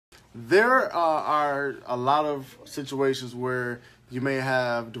There are a lot of situations where you may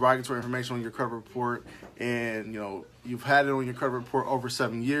have derogatory information on your credit report, and you've had it on your credit report over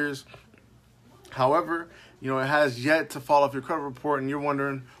 7 years. However, it has yet to fall off your credit report, and you're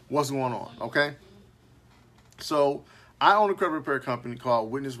wondering what's going on. Okay, so I own a credit repair company called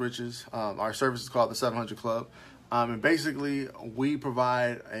Witness Riches. Our service is called the 700 Club, and basically we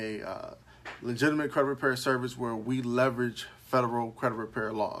provide a legitimate credit repair service where we leverage federal credit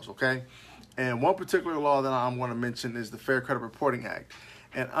repair laws, okay? And one particular law that I'm going to mention is the Fair Credit Reporting Act.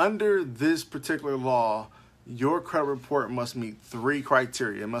 And under this particular law, your credit report must meet 3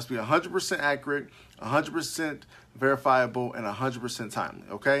 criteria. It must be 100% accurate, 100% verifiable, and 100% timely,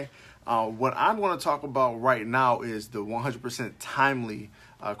 okay? What I'm going to talk about right now is the 100% timely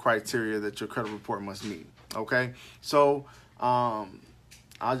criteria that your credit report must meet, okay? So, I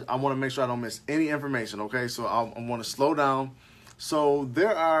want to make sure I don't miss any information, okay? So I want to slow down. So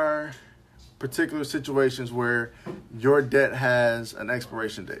there are particular situations where your debt has an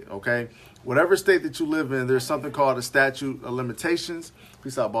expiration date, okay? Whatever state that you live in, there's something called a statute of limitations.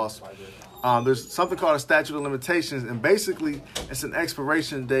 Peace out, boss. There's something called a statute of limitations, and basically it's an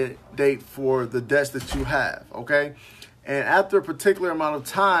expiration date for the debts that you have, okay? And after a particular amount of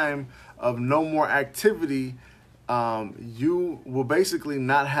time of no more activity, you will basically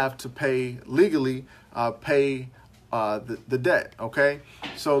not have to pay legally the debt, okay?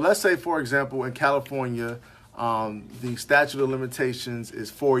 So let's say, for example, in California, the statute of limitations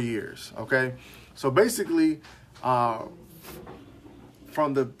is 4 years, okay? So basically, from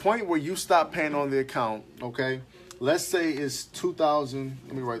the point where you stop paying on the account, okay, let's say it's 2000,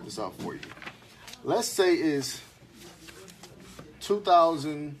 let me write this out for you. Let's say it's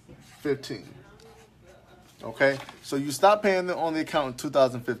 2015. Okay, so you stop paying on the account in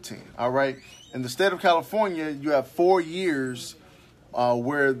 2015. All right, in the state of California, you have 4 years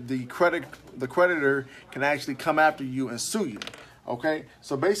where the creditor can actually come after you and sue you. Okay,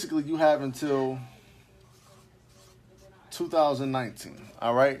 so basically you have until 2019.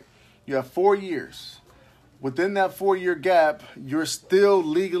 All right, you have 4 years. Within that 4-year gap, you're still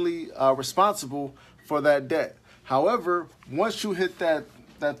legally responsible for that debt. However, once you hit that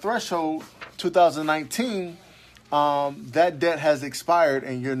threshold, 2019, that debt has expired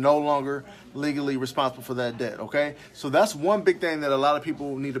and you're no longer legally responsible for that debt, okay? So that's one big thing that a lot of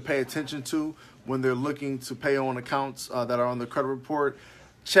people need to pay attention to when they're looking to pay on accounts that are on the credit report.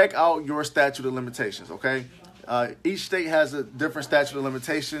 Check out your statute of limitations, okay? Each state has a different statute of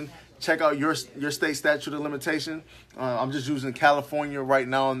limitation. Check out your state statute of limitation. I'm just using California right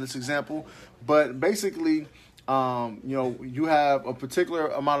now in this example. But basically, you have a particular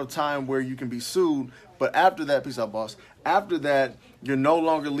amount of time where you can be sued, but after that, peace out, boss. After that, you're no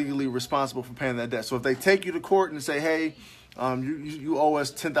longer legally responsible for paying that debt. So if they take you to court and say, hey, you owe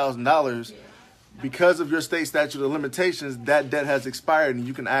us $10,000, because of your state statute of limitations, that debt has expired and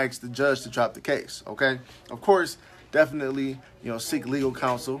you can ask the judge to drop the case, okay? Of course, definitely, seek legal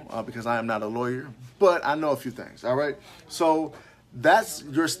counsel because I am not a lawyer, but I know a few things, all right? So that's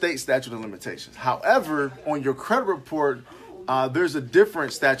your state statute of limitations. However, on your credit report, there's a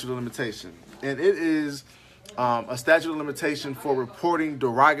different statute of limitation, and it is a statute of limitation for reporting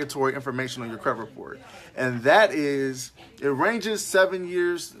derogatory information on your credit report. And that is, it ranges 7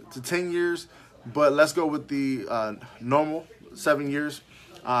 years to 10 years, but let's go with the normal 7 years.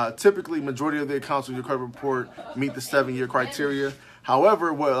 Typically, majority of the accounts on your credit report meet the 7-year criteria.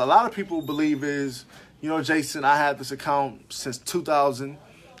 However, what a lot of people believe is, Jason, I had this account since 2000,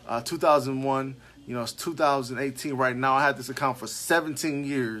 2001. It's 2018 right now. I had this account for 17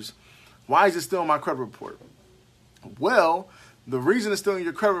 years. Why is it still on my credit report? Well, the reason it's still in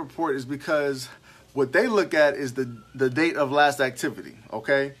your credit report is because what they look at is the date of last activity,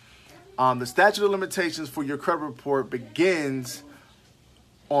 okay? The statute of limitations for your credit report begins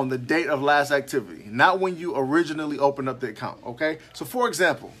on the date of last activity, not when you originally opened up the account, okay? So, for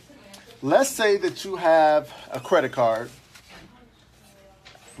example, let's say that you have a credit card.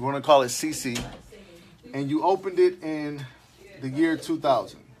 We're going to call it CC, and you opened it in the year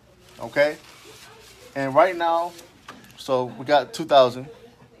 2000, okay? And right now, so we got 2000,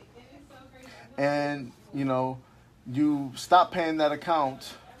 and, you stopped paying that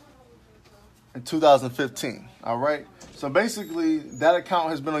account in 2015, all right? So basically, that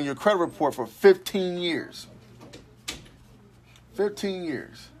account has been on your credit report for 15 years. 15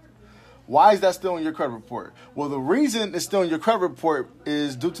 years. Why is that still in your credit report? Well, the reason it's still in your credit report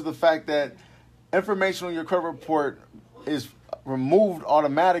is due to the fact that information on your credit report is removed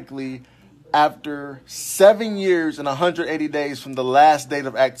automatically after 7 years and 180 days from the last date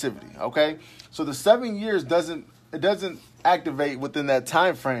of activity, okay? So the 7 years doesn't activate within that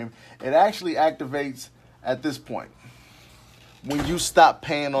time frame. It actually activates at this point when you stop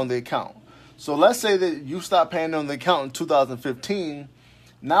paying on the account. So let's say that you stop paying on the account in 2015.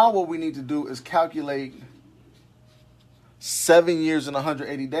 Now what we need to do is calculate 7 years and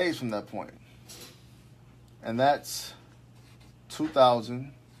 180 days from that point. And that's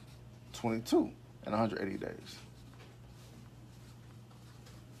 2022 and 180 days.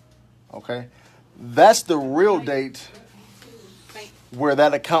 Okay? That's the real date where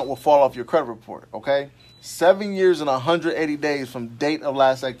that account will fall off your credit report. Okay? 7 years and 180 days from date of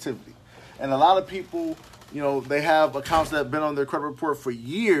last activity. And a lot of people, they have accounts that have been on their credit report for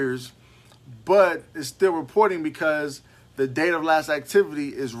years, but it's still reporting because the date of last activity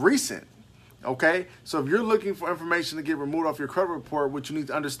is recent. Okay? So if you're looking for information to get removed off your credit report, what you need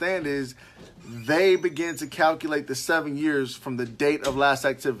to understand is they begin to calculate the 7 years from the date of last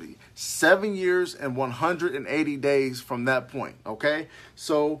activity. 7 years and 180 days from that point. Okay?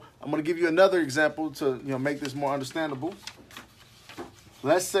 So I'm going to give you another example to make this more understandable.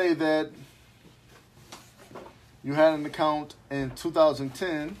 Let's say that you had an account in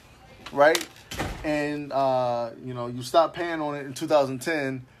 2010, right? And you stopped paying on it in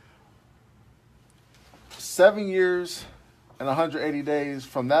 2010. 7 years and 180 days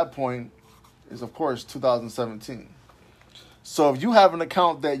from that point is, of course, 2017. So if you have an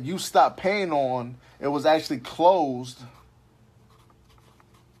account that you stopped paying on, it was actually closed.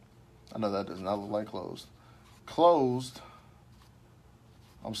 I know that does not look like closed.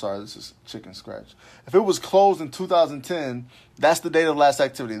 I'm sorry, this is chicken scratch. If it was closed in 2010, that's the date of last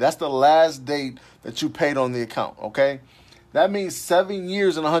activity. That's the last date that you paid on the account, okay? That means 7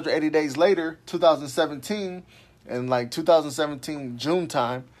 years and 180 days later, 2017, and like 2017 June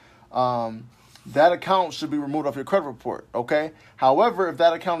time, that account should be removed off your credit report, okay? However, if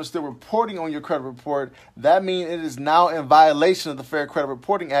that account is still reporting on your credit report, that means it is now in violation of the Fair Credit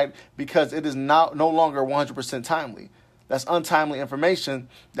Reporting Act because it is now no longer 100% timely. That's untimely information.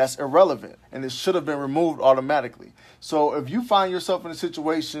 That's irrelevant, and it should have been removed automatically. So if you find yourself in a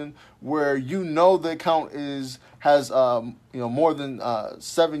situation where the account has more than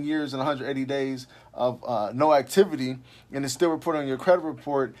 7 years and 180 days of no activity, and it's still reported on your credit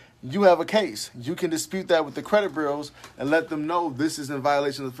report, you have a case. You can dispute that with the credit bureaus and let them know this is in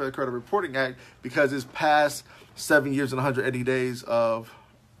violation of the Fair Credit Reporting Act because it's past 7 years and 180 days of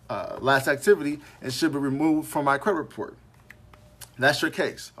last activity and should be removed from my credit report. That's your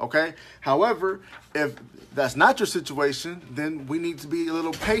case, okay? However, if that's not your situation, then we need to be a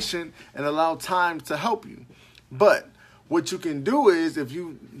little patient and allow time to help you. But what you can do is, if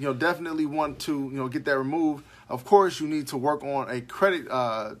you definitely want to get that removed, of course you need to work on a credit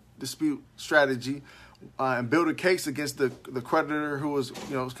dispute strategy and build a case against the creditor who is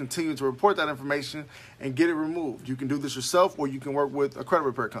continuing to report that information and get it removed. You can do this yourself, or you can work with a credit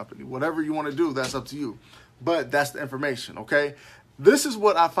repair company. Whatever you want to do, that's up to you. But that's the information, okay? This is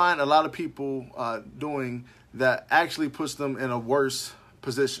what I find a lot of people doing that actually puts them in a worse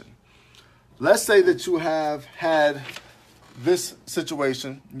position. Let's say that you have had this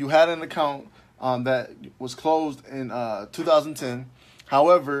situation. You had an account that was closed in 2010.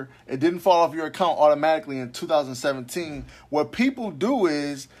 However, it didn't fall off your account automatically in 2017. What people do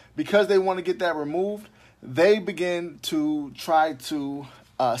is, because they want to get that removed, they begin to try to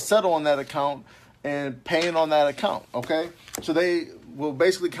settle on that account and paying on that account, okay? So they will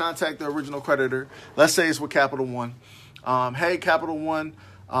basically contact the original creditor. Let's say it's with Capital One. Hey, Capital One,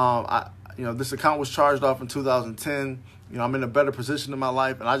 this account was charged off in 2010. I'm in a better position in my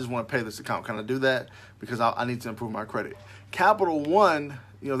life, and I just want to pay this account. Can I do that? Because I need to improve my credit. Capital One,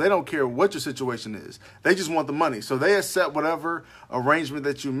 they don't care what your situation is. They just want the money. So they accept whatever arrangement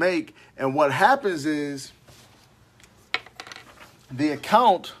that you make. And what happens is the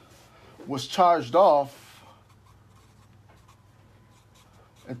account was charged off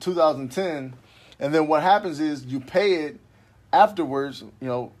in 2010. And then what happens is you pay it afterwards,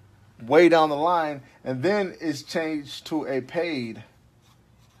 way down the line, and then it's changed to a paid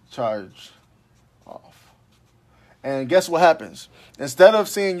charge off. And guess what happens? Instead of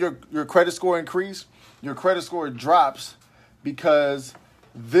seeing your credit score increase, your credit score drops because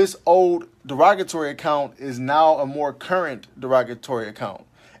this old derogatory account is now a more current derogatory account.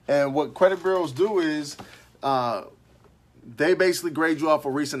 And what credit bureaus do is they basically grade you off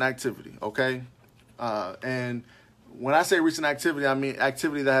for recent activity, okay? And when I say recent activity, I mean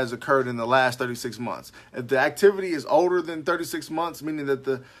activity that has occurred in the last 36 months. If the activity is older than 36 months, meaning that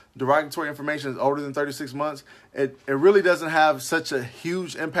the derogatory information is older than 36 months, it really doesn't have such a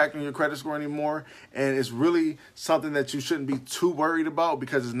huge impact on your credit score anymore. And it's really something that you shouldn't be too worried about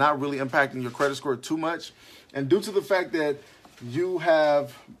because it's not really impacting your credit score too much. And due to the fact that you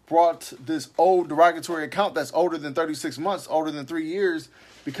have brought this old derogatory account that's older than 36 months, older than 3 years,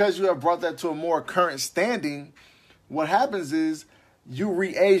 because you have brought that to a more current standing, what happens is you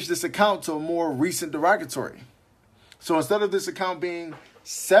re-age this account to a more recent derogatory. So instead of this account being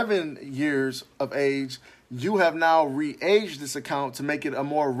 7 years of age, you have now re-aged this account to make it a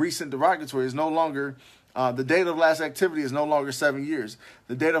more recent derogatory. It's no longer, the date of last activity is no longer 7 years.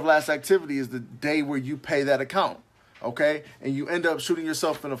 The date of last activity is the day where you pay that account, okay? And you end up shooting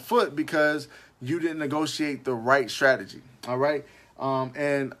yourself in the foot because you didn't negotiate the right strategy, all right?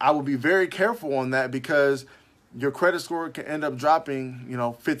 And I will be very careful on that because your credit score can end up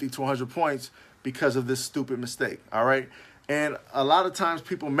dropping, 50 to 100 points because of this stupid mistake, all right? And a lot of times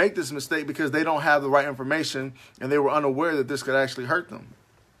people make this mistake because they don't have the right information and they were unaware that this could actually hurt them.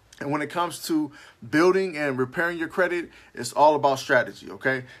 And when it comes to building and repairing your credit, it's all about strategy,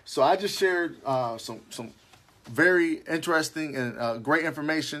 okay? So I just shared some very interesting and great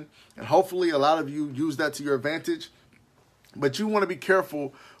information, and hopefully a lot of you use that to your advantage. But you want to be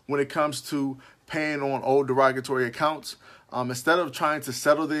careful when it comes to paying on old derogatory accounts. Instead of trying to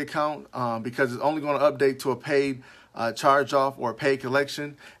settle the account because it's only going to update to a paid charge-off or a paid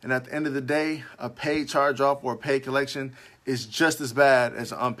collection. And at the end of the day, a paid charge-off or a paid collection is just as bad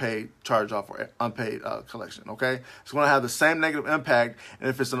as an unpaid charge-off or unpaid collection, okay? It's going to have the same negative impact. And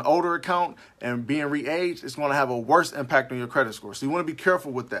if it's an older account and being re-aged, it's going to have a worse impact on your credit score. So you want to be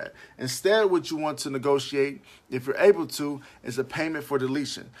careful with that. Instead, what you want to negotiate, if you're able to, is a payment for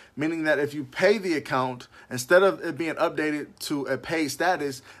deletion, meaning that if you pay the account, instead of it being updated to a paid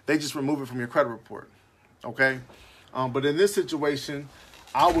status, they just remove it from your credit report, okay? But in this situation,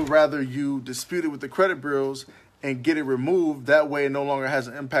 I would rather you dispute it with the credit bureaus and get it removed. That way it no longer has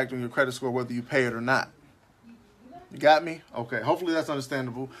an impact on your credit score, whether you pay it or not. You got me? Okay, hopefully that's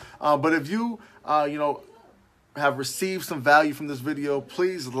understandable. But if you, have received some value from this video,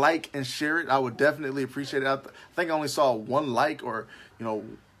 please like and share it. I would definitely appreciate it. I think I only saw 1 like or,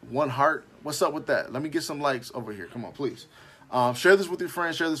 1 heart. What's up with that? Let me get some likes over here. Come on, please. Share this with your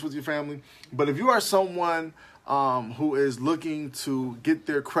friends. Share this with your family. But if you are someone who is looking to get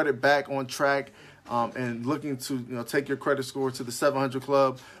their credit back on track and looking to take your credit score to the 700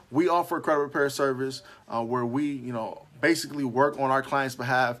 Club, we offer a credit repair service where we basically work on our clients'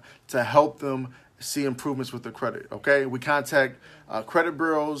 behalf to help them see improvements with their credit. Okay, we contact credit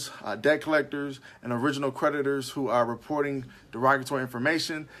bureaus, debt collectors, and original creditors who are reporting derogatory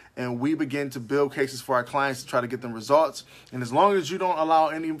information, and we begin to build cases for our clients to try to get them results. And as long as you don't allow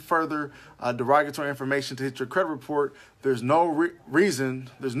any further derogatory information to hit your credit report, there's no reason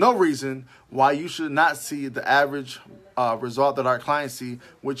why you should not see the average result that our clients see,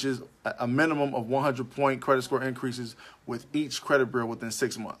 which is a minimum of 100-point credit score increases with each credit bureau within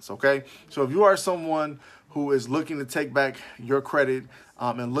 6 months. Okay, so if you are someone who is looking to take back your credit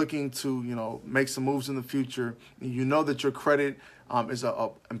and looking to make some moves in the future, and you know that your credit is an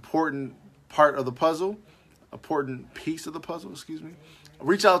important part of the puzzle, important piece of the puzzle, excuse me,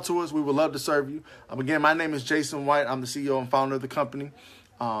 reach out to us. We would love to serve you. Again, my name is Jason White. I'm the CEO and founder of the company,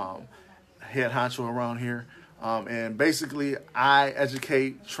 head honcho around here. And basically, I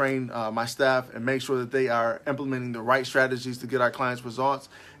educate, train my staff, and make sure that they are implementing the right strategies to get our clients results.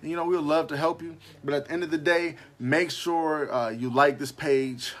 And, we would love to help you. But at the end of the day, make sure you like this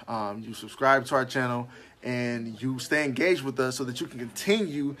page, you subscribe to our channel, and you stay engaged with us so that you can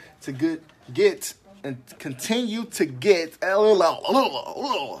continue to get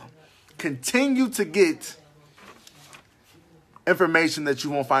information that you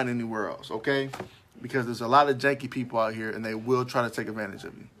won't find anywhere else, okay? Because there's a lot of janky people out here, and they will try to take advantage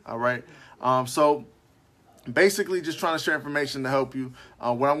of you, all right? So basically just trying to share information to help you.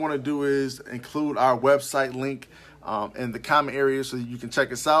 What I want to do is include our website link in the comment area so that you can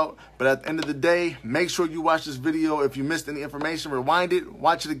check us out. But at the end of the day, make sure you watch this video. If you missed any information, rewind it,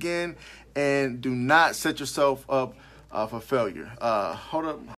 watch it again, and do not set yourself up for failure. Hold up.